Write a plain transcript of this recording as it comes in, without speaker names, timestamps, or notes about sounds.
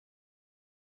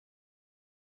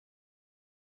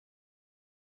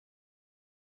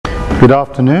Good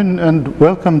afternoon and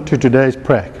welcome to today's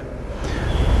prac.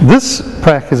 This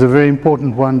prac is a very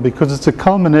important one because it's a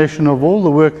culmination of all the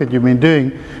work that you've been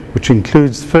doing, which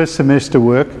includes first semester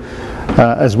work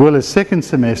as well as second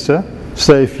semester.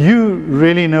 So if you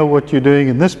really know what you're doing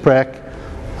in this prac,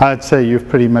 I'd say you've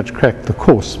pretty much cracked the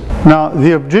course. Now,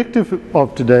 the objective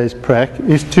of today's prac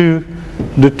is to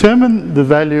determine the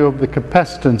value of the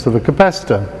capacitance of a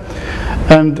capacitor.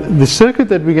 And the circuit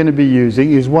that we're going to be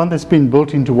using is one that's been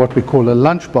built into what we call a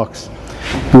lunchbox.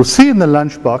 You'll see in the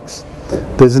lunchbox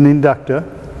there's an inductor,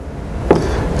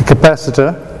 a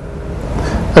capacitor,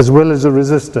 as well as a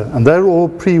resistor, and they're all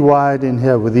pre-wired in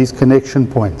here with these connection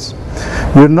points.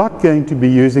 We're not going to be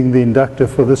using the inductor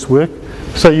for this work,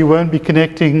 so you won't be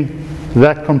connecting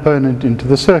that component into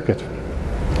the circuit.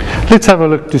 Let's have a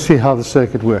look to see how the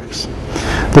circuit works.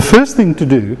 The first thing to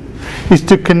do is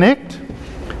to connect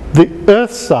the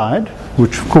earth side,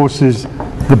 which of course is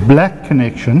the black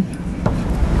connection.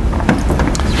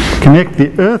 Connect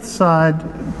the earth side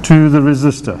to the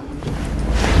resistor.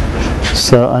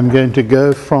 So I'm going to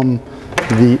go from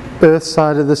the earth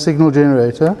side of the signal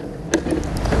generator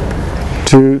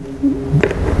to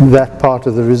that part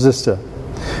of the resistor.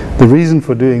 The reason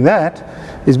for doing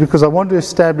that is because I want to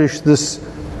establish this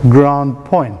ground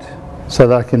point so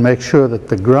that I can make sure that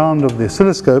the ground of the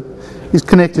oscilloscope is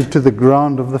connected to the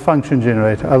ground of the function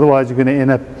generator. Otherwise you're going to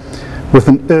end up with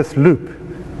an earth loop.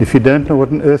 If you don't know what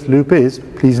an earth loop is,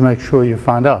 please make sure you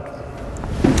find out.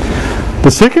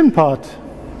 The second part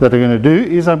that I'm going to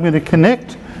do is I'm going to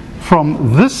connect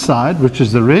from this side, which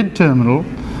is the red terminal,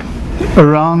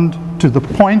 around to the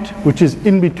point which is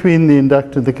in between the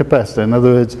inductor and the capacitor. In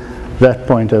other words, that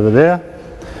point over there.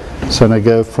 So I'm going to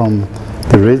go from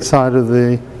the red side of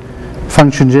the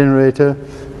function generator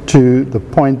to the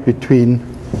point between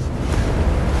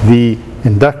the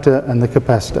inductor and the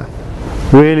capacitor.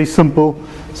 Really simple.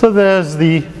 So there's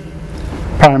the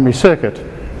primary circuit.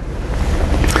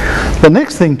 The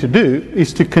next thing to do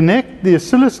is to connect the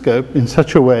oscilloscope in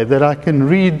such a way that I can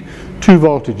read two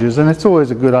voltages, and it's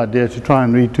always a good idea to try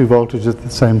and read two voltages at the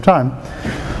same time.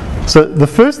 So the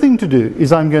first thing to do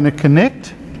is I'm going to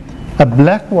connect a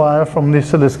black wire from the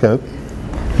oscilloscope,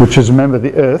 which is, remember,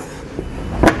 the earth.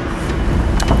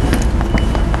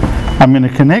 I'm going to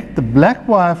connect the black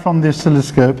wire from the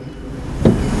oscilloscope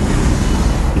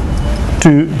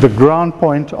to the ground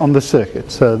point on the circuit.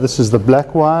 So this is the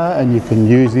black wire, and you can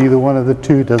use either one of the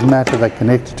two, it doesn't matter, they're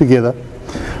connected together.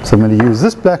 So I'm going to use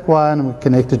this black wire and I'm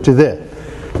connect it to there.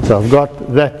 So I've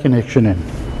got that connection in.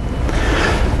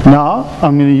 Now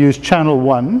I'm going to use channel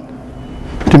 1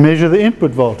 to measure the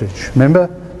input voltage. Remember,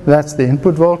 that's the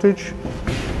input voltage.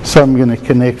 So I'm going to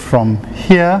connect from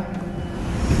here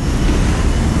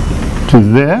to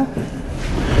there,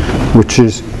 which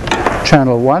is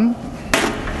channel 1,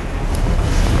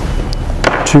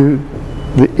 to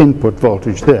the input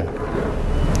voltage there.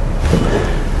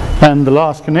 And the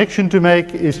last connection to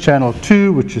make is channel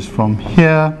 2, which is from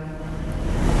here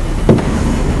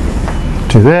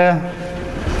to there.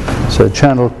 So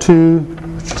channel 2,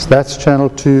 that's channel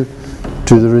 2,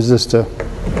 to the resistor.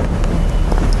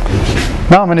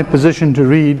 Now I'm in a position to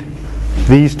read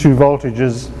these two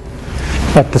voltages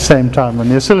at the same time on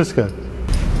the oscilloscope.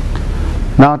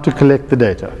 Now to collect the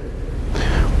data.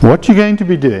 What you're going to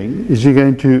be doing is you're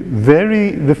going to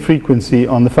vary the frequency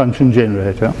on the function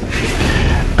generator,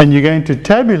 and you're going to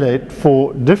tabulate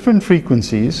for different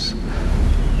frequencies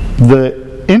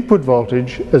the input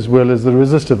voltage as well as the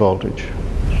resistor voltage.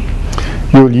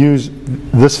 You'll use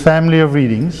this family of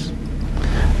readings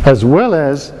as well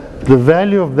as the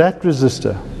value of that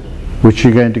resistor, which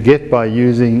you're going to get by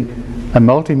using a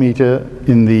multimeter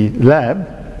in the lab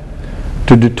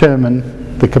to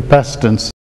determine the capacitance